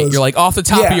shuffled those. Right. You're like off the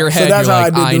top of your head, you're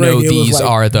like, I know these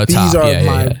are the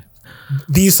top.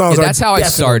 These songs are... That's how I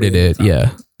started it.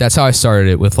 Yeah. That's how I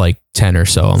started it with like 10 or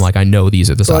so. I'm like, I know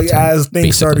these are the top 10. As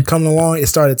things started coming along, it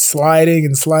started sliding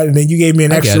and sliding. Then you gave me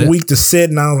an extra week to sit,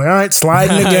 and I was like, all right,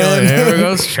 sliding again. There we go.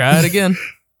 Let's try it again.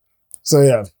 So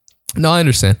yeah. No, I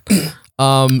understand.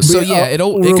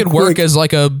 It could work as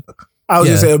like a... I was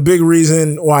gonna say a big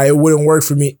reason why it wouldn't work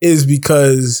for me is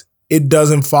because it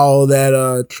doesn't follow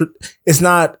that. It's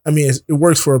not. I mean, it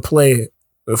works for a play,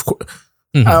 of course.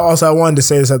 Mm-hmm. I wanted to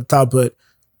say this at the top, but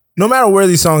no matter where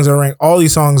these songs are ranked, all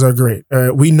these songs are great.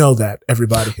 We know that,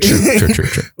 everybody. True.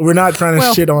 We're not trying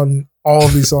to shit on all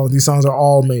of these songs. These songs are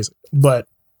all amazing, but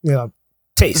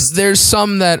taste. There's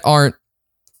some that aren't.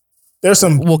 There's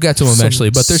some. We'll get to them eventually,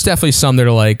 but there's definitely some that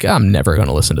are like, I'm never going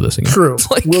to listen to this again. True.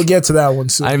 Like, we'll get to that one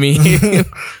soon. I mean,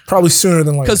 probably sooner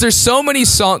than later. Because there's so many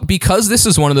songs. Because this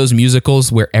is one of those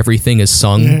musicals where everything is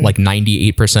sung, like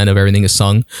 98% of everything is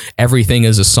sung. Everything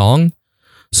is a song.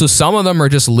 So some of them are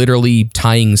just literally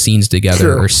tying scenes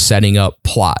together or setting up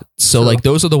plot. So like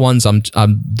those are the ones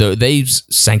they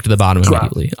sank to the bottom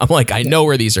immediately. I'm like, I know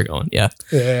where these are going. Yeah.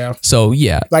 So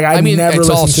yeah. Like I mean, it's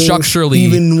all structurally,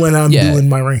 even when I'm doing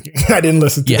my ranking, I didn't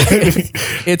listen to it.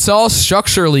 It's all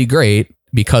structurally great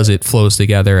because it flows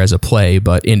together as a play,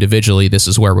 but individually, this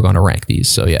is where we're going to rank these.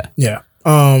 So yeah. Yeah.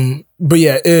 But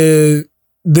yeah,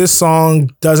 this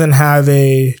song doesn't have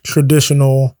a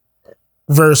traditional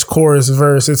verse, chorus,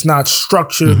 verse. It's not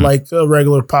structured like a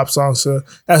regular pop song. So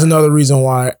that's another reason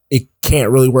why it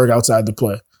can't really work outside the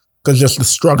play. Because just the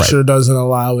structure doesn't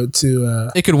allow it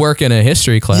to... it could work in a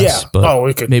history class. But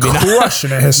it could maybe crush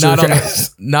in a history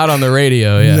class. Not on the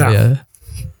radio, yeah.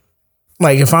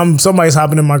 Like if somebody's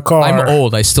hopping in my car... I'm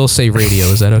old. I still say radio.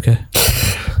 Is that okay?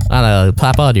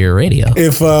 Pop on your radio.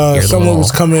 If someone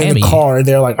was coming in the car and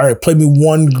they're like, all right, play me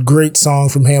one great song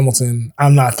from Hamilton,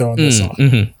 I'm not throwing this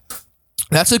on.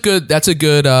 That's a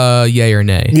good yay or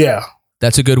nay. Yeah.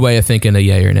 That's a good way of thinking a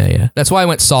yay or nay. Yeah. That's why I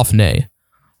went soft nay.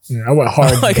 Yeah, I went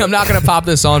hard. Like I'm not going to pop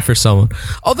this on for someone.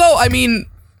 Although, I mean,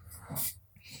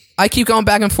 I keep going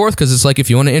back and forth because it's like if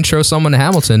you want to intro someone to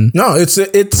Hamilton. No, it's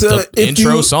a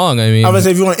intro song. I mean, I was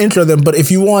say if you want to intro them, but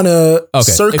if you want to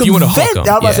circumvent,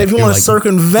 if you want to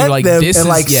circumvent them and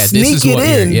like sneak it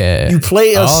in, you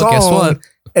play a song. Guess what?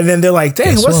 And then they're like,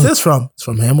 dang, what's this from? It's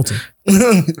from Hamilton.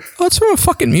 It's from a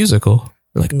fucking musical.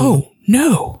 They're like, oh,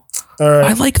 no. All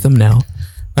right. I like them now.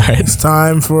 All right. It's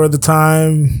time for the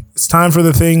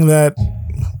thing that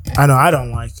I know I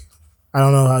don't like. I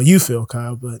don't know how you feel,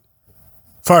 Kyle, but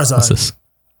Farzad,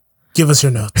 give us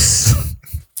your notes.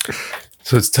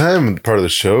 So it's time, part of the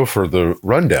show, for the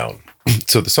rundown.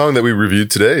 So the song that we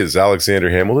reviewed today is Alexander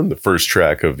Hamilton, the first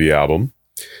track of the album.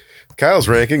 Kyle's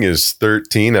ranking is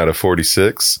 13 out of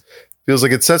 46. Feels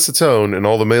like it sets the tone, and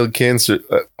all the main cast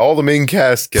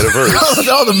get a verse.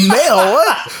 All the male,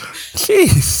 what?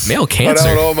 Jeez, male cancer.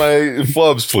 Cut out all my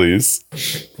flubs, please.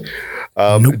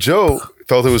 Joe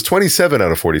felt it was 27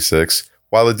 out of 46.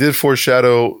 While it did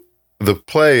foreshadow the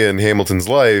play in Hamilton's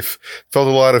life, felt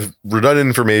a lot of redundant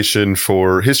information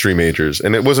for history majors,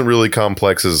 and it wasn't really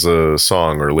complex as a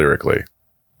song or lyrically.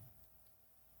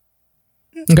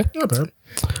 Okay, not bad.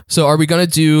 So are we going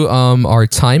to do our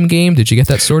time game? Did you get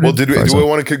that sorted? Well, do we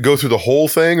want to go through the whole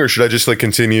thing, or should I just like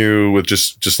continue with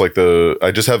just like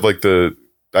I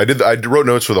wrote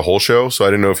notes for the whole show, so I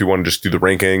didn't know if you want to just do the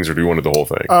rankings or do you wanted the whole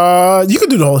thing? You could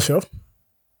do the whole show.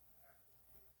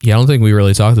 Yeah, I don't think we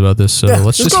really talked about this, so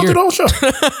let's just go hear through the whole show.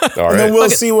 All right. And then we'll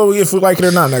see if we like it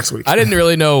or not next week. I didn't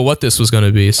really know what this was going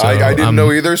to be, so I didn't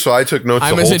know either, so I took notes.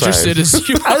 I'm as interested as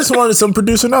you. I just wanted some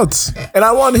producer notes, and I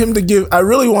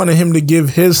really wanted him to give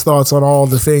his thoughts on all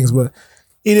the things, but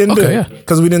he didn't do it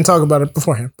because we didn't talk about it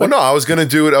beforehand. But, well, no, I was going to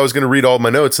do it. I was going to read all my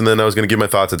notes, and then I was going to give my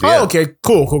thoughts at the end. Okay,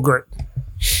 cool, great.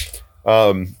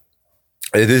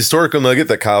 The historical nugget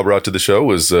that Kyle brought to the show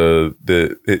was the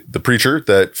preacher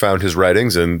that found his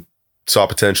writings and saw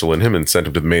potential in him and sent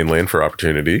him to the mainland for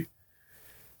opportunity.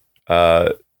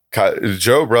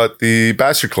 Joe brought the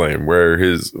bastard claim, where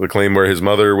his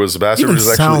mother was a bastard, Even which is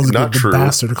actually sounds not good, true. the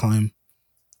bastard claim.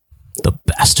 The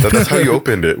bastard. That's how you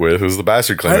opened it with. It was the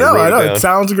bastard claim. I know. wrote it It down.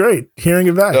 sounds great. Hearing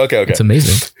it back. Okay. It's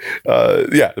amazing.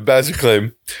 Yeah, the bastard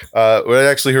claim. Well,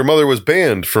 actually, her mother was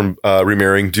banned from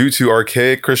remarrying due to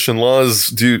archaic Christian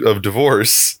laws of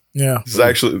divorce. Yeah.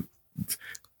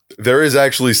 There is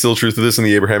actually still truth to this in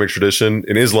the Abrahamic tradition.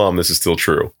 In Islam, this is still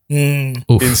true. Mm.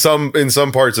 Oof. In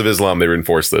some parts of Islam, they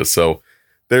enforce this. So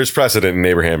there's precedent in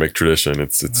Abrahamic tradition.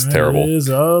 It's terrible. It is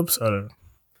upsetting.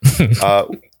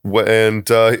 And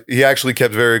he actually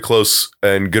kept very close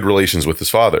and good relations with his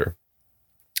father.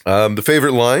 The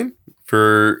favorite line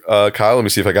for Kyle, let me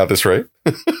see if I got this right,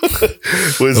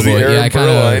 was the Aaron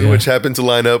Burr line, which happened to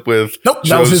line up with Nope, that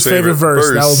Joe's was his favorite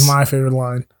verse. That was my favorite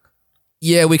line.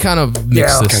 Yeah, we kind of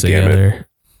mixed this God damn it. together.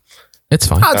 It's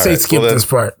fine. I'd say right, skip well then- this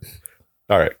part.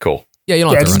 All right, cool. Yeah, you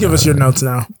don't Yeah, have to just run give us down your that. notes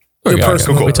now. Okay, Your okay,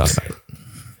 personal cool. We notes. talk about it.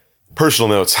 Personal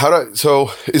notes.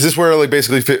 So is this where like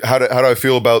basically how do I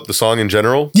feel about the song in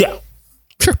general? Yeah.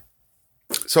 Sure.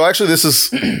 So actually, this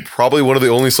is probably one of the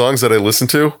only songs that I listen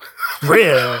to.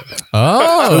 Real. This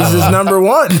Oh, is number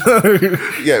one.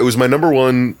 Yeah, it was my number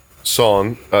one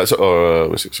song. Let's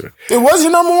see, sorry. It was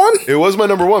your number one? It was my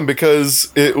number one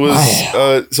because it was.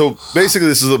 So basically,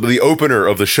 this is the opener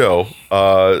of the show.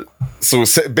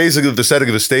 Basically, the setting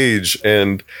of the stage,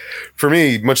 and for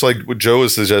me, much like what Joe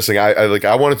was suggesting,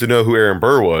 I wanted to know who Aaron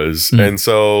Burr was, and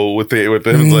so with him, it's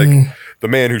like the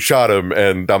man who shot him,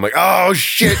 and I'm like, oh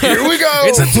shit, here we go.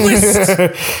 it's a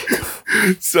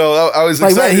twist. So I was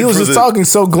Like, excited man, he was for just the, talking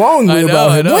so glowingly I know, about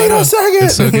I it. know, Wait I know. a second.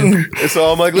 It's so good. And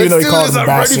so I'm like, Even let's though do he called this. him I'm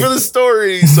a ready bastard. for the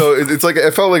story. So it's like, I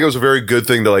felt like it was a very good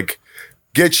thing to like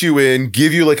get you in,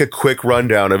 give you like a quick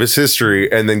rundown of his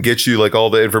history, and then get you like all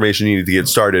the information you need to get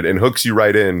started, and hooks you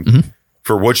right in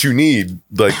for what you need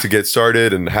like to get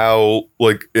started, and how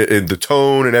like in the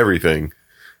tone and everything.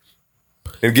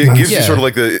 And gives you Yeah. sort of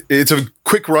like it's a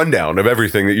quick rundown of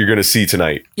everything that you're going to see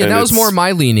tonight. Yeah, And that was it's- more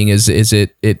my leaning. Is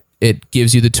it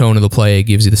gives you the tone of the play, it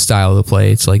gives you the style of the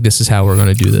play. It's like, this is how we're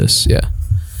going to do this. Yeah.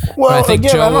 Well, But I think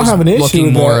again, Joe I don't was have an issue looking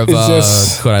with more that. of It's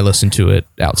just could I listen to it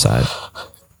outside?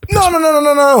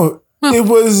 no. It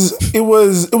was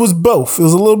both. It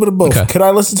was a little bit of both. Okay. Could I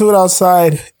listen to it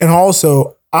outside? And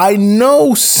also, I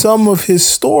know some of his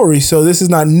story, so this is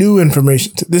not new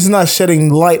information. This is not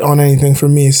shedding light on anything for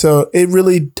me. So it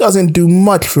really doesn't do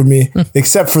much for me,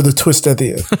 except for the twist at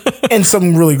the end and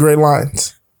some really great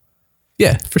lines.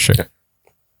 Yeah, for sure.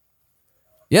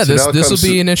 Yeah, So now it this will comes be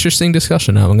to- an interesting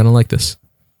discussion now. I'm going to like this.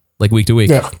 Like week to week.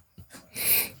 Yeah.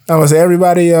 I was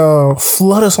everybody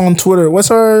flood us on Twitter. What's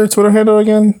our Twitter handle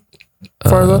again?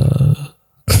 Farza?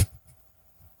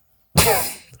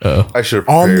 I should have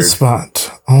On the prepared.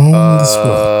 spot. On the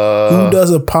spot. Who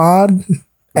does a pod?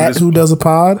 At Who Does a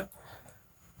Pod?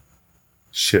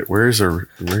 Shit, where is Oh it?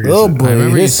 boy, I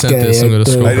remember you this sent guy this. I'm going to at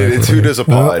the- scroll back. It's Who Does a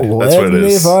Pod. That's what it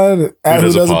is. At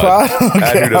Who Does a Pod? At Who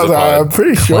Okay, Does a Pod. I'm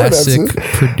pretty sure that's Classic it.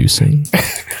 producing.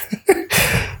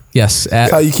 Yes,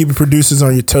 How you keep your producers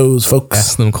on your toes, folks.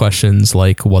 ask them questions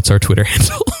like, what's our Twitter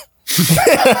handle?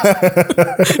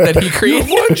 That he created.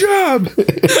 One job.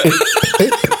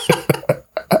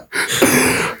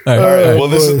 All right. Well,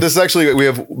 this is actually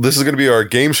this is going to be our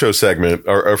game show segment,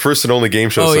 our first and only game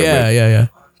show Oh, segment. yeah.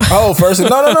 Oh, first,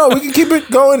 no. We can keep it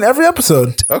going every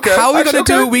episode. Okay. How are we Actually, going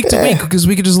to do it week to week? Because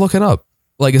we could just look it up.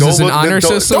 Like, is Don't this an look- honor don't-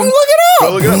 system? Don't look it up.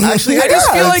 Don't look it up. Actually, I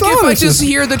just feel Yeah, like it's if I honest. just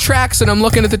hear the tracks and I'm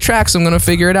looking at the tracks, I'm going to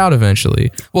figure it out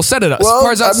eventually. We'll set it up. Well,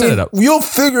 Farzad, set it up. You'll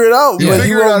figure it out, Yeah. but you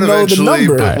figure it out won't know the eventually.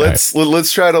 number. But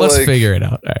let's try to Let's like figure it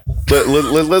out. All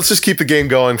right. let's just keep the game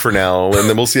going for now, and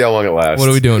then we'll see how long it lasts. What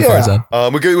are we doing, Yeah.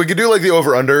 Farzad? We could do like the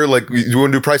over under. Like, you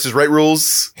want to do Prices Right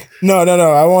rules? No.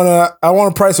 I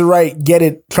wanna price it right. Get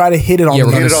it. Try to hit it on Yeah, the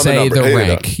we're going hit to it on the say number. the Hit it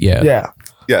rank. Yeah. Yeah.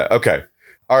 Yeah. Okay.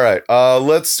 All right.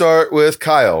 Let's start with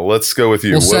Kyle. Let's go with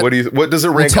you. We'll What does it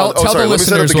rank tell- on? Oh, tell sorry. the Let me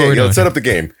set up listeners the what game. we're Yeah, let's doing. set up the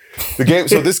game. The game.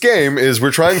 So this game is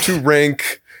we're trying to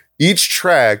rank each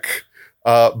track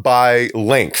by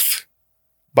length,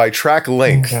 by track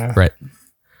length. Okay. Right.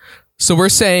 So we're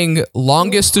saying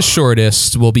longest to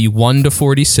shortest will be 1 to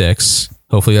 46.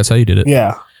 Hopefully that's how you did it.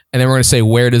 Yeah. And then we're going to say,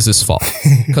 where does this fall?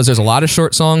 Because there's a lot of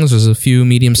short songs. There's a few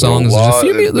medium songs. There's a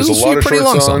few pretty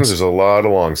long songs. There's a lot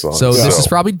of long songs. So this is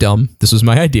probably dumb. This was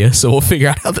my idea. So we'll figure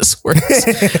out how this works.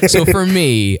 So for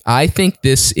me, I think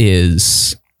this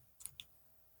is,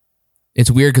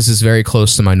 it's weird because it's very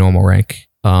close to my normal rank.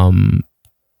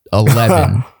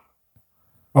 11.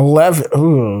 11.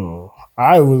 Ooh.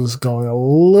 I was going a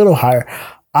little higher.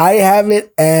 I have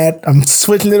it at, I'm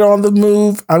switching it on the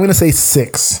move. I'm going to say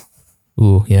 6.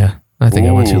 Ooh, yeah. I think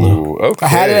I went too low. Ooh, okay. I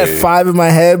had it at 5 in my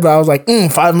head, but I was like,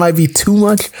 5 might be too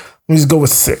much. Let me just go with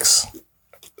 6.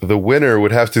 The winner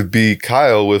would have to be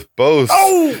Kyle with both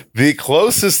the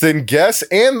closest in guess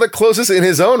and the closest in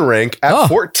his own rank at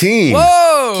 14.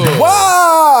 Whoa!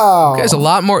 Wow. There's a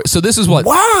lot more. So this is what?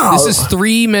 Wow. This is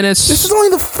 3 minutes. This is only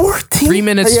the 14. 3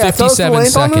 minutes, Yeah, tell us the 57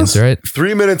 length on seconds, this. right?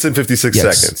 3 minutes and 56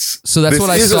 Yes. seconds. So that's this what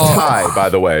I is saw. a tie, by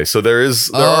the way. So there are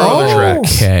other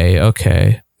tracks. Okay.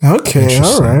 Okay, Interesting.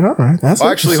 all right. That's Oh,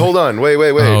 actually, hold on. Wait.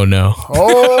 Oh, no.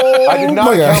 Oh, I did not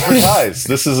my account for God. ties.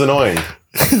 This is annoying.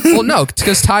 Well, no,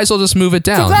 because ties will just move it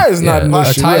down. So that is not an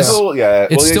issue, ties, yeah.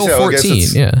 it's still 14.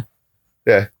 Yeah.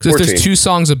 Yeah. Because if 14. there's 2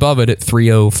 songs above it at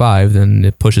 3:05, then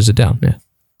it pushes it down. Yeah.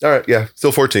 All right. Yeah.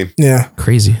 Still 14. Yeah.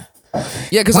 Crazy.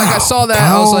 Yeah, because like I saw that,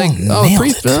 I was like, Nailed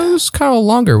it. it was kind of a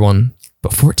longer one,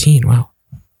 but 14. Wow.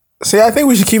 See, I think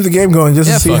we should keep the game going just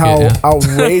Yeah, to see fuck how it, yeah.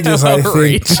 outrageous I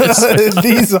Outrageous. think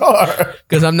these are.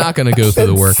 Because I'm not going to go through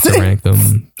the work to rank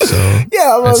them. So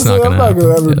Yeah, I'm That's not not going gonna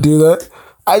to ever happen. do that.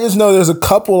 I just know there's a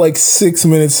couple like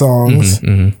 6-minute songs.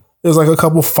 Mm-hmm. There's like a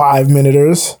couple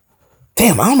 5-minuters.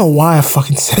 Damn, I don't know why I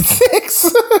fucking said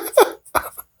 6.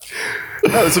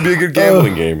 Oh, this would be a good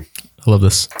gambling game. I love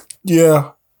this.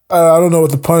 Yeah. I don't know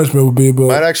what the punishment would be, but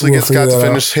Might actually we'll get Scott figure to that out.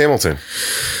 finish Hamilton.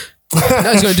 No,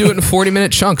 he's going to do it in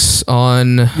 40-minute chunks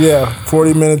on Yeah,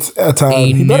 40 minutes at a time.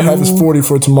 A He better have his new 40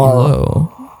 for tomorrow.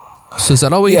 low. So is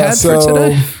that all we Yeah, had so for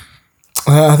today?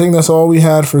 I think that's all we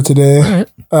had for today.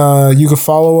 You can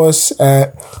follow us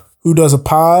at Who Does a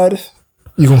Pod.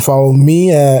 You can follow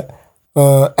me at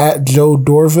Joe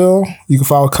Dorville. You can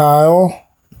follow Kyle.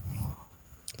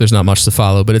 There's not much to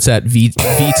follow, but it's at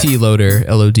VT Loader,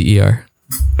 LODER.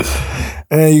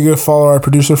 And you can follow our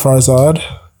producer Farzad.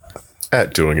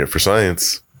 At Doing It for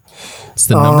Science. It's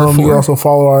the number You can 4. also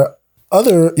follow our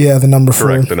other, the number 4.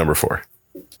 Correct. The number 4.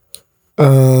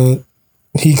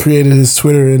 He created his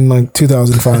Twitter in like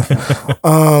 2005.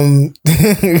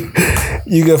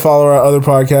 You can follow our other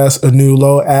podcast, A New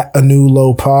Low, at A New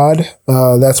Low Pod.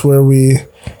 That's where we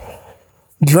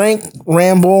drink,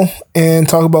 ramble, and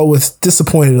talk about what's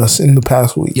disappointed us in the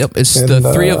past week. Yep, it's And,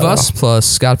 the 3 of us plus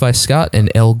Scott by Scott and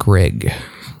L. Greg.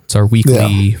 It's our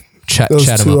weekly chat Those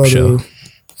 'em 2 up other show.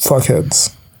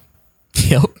 fuckheads.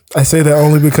 Yep. I say that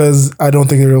only because I don't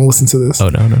think they're going to listen to this. Oh,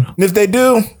 no. And if they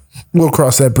do, we'll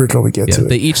cross that bridge when we get Yeah, to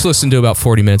they it. each listened to about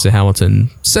 40 minutes of Hamilton,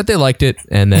 said they liked it,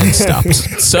 and then stopped.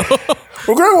 So,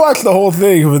 We're going to watch the whole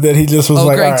thing, but then he just was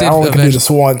like, all right, I only can do this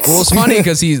once. Well, it's funny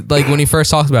because he, like, when he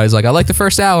first talked about it, he's like, I like the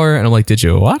first hour. And I'm like, did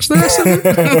you watch the rest of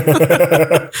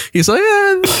it? He's like,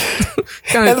 yeah.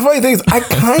 And the funny thing is, I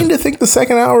kind of think the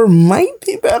second hour might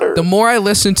be better. The more I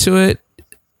listen to it,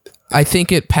 I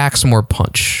think it packs more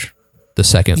punch. The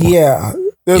second one. Yeah.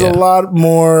 There's Yeah. a lot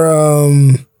more.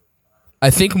 I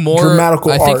think more.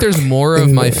 Dramatical I think arc there's more of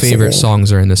in my the favorite second.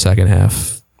 songs are in the second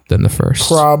half than the first.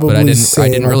 Probably but I didn't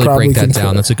same. I really probably break that concur.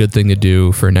 down. That's a good thing to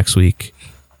do for next week.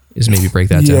 Is maybe break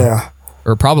that down, Yeah.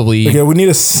 or probably Okay, we need a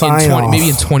in sign 20, off. maybe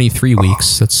in 23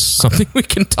 weeks. That's something we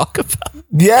can talk about.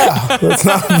 Yeah, that's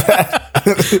not bad.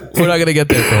 We're not gonna get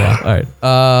there for a while. All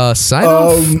right. Sign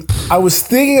off. I was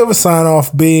thinking of a sign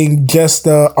off being just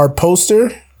our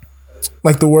poster,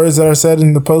 like the words that are said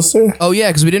in the poster. Oh yeah,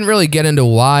 because we didn't really get into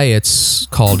why it's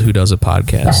called Who Does a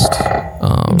Podcast.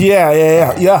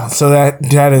 Yeah. So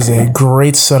that is a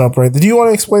great setup right there. Do you want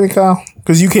to explain it, Kyle?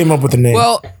 Because you came up with the name.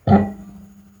 Well,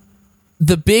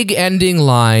 the big ending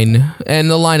line, and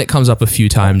the line that comes up a few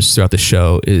times throughout the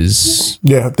show is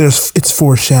yeah, it's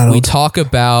foreshadowed. we talk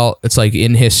about, it's like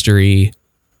in history,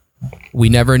 we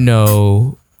never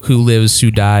know who lives, who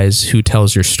dies, who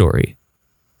tells your story.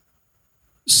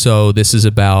 So this is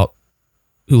about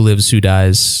who lives, who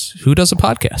dies, who does a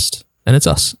podcast, and it's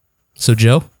us. So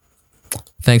Joe,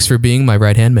 thanks for being my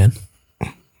right-hand man.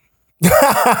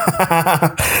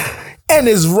 And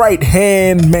his right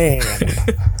hand man.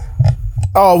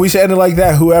 Oh, we should end it like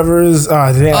that. Whoever is,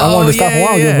 damn, I wanted to stop a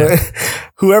while ago, but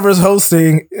whoever's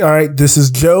hosting. All right, this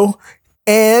is Joe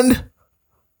and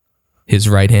His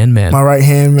right-hand man. my right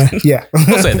hand man. Yeah. We'll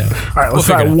say that. All right, let's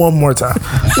try it one more time.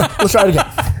 No, let's try it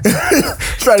again.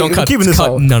 Let's try it Don't again. cut, I'm keeping this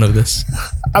cut on. none of this.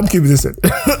 I'm keeping this in.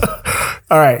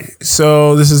 All right,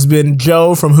 so this has been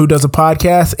Joe from Who Does a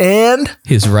Podcast and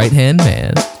His right-hand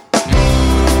man.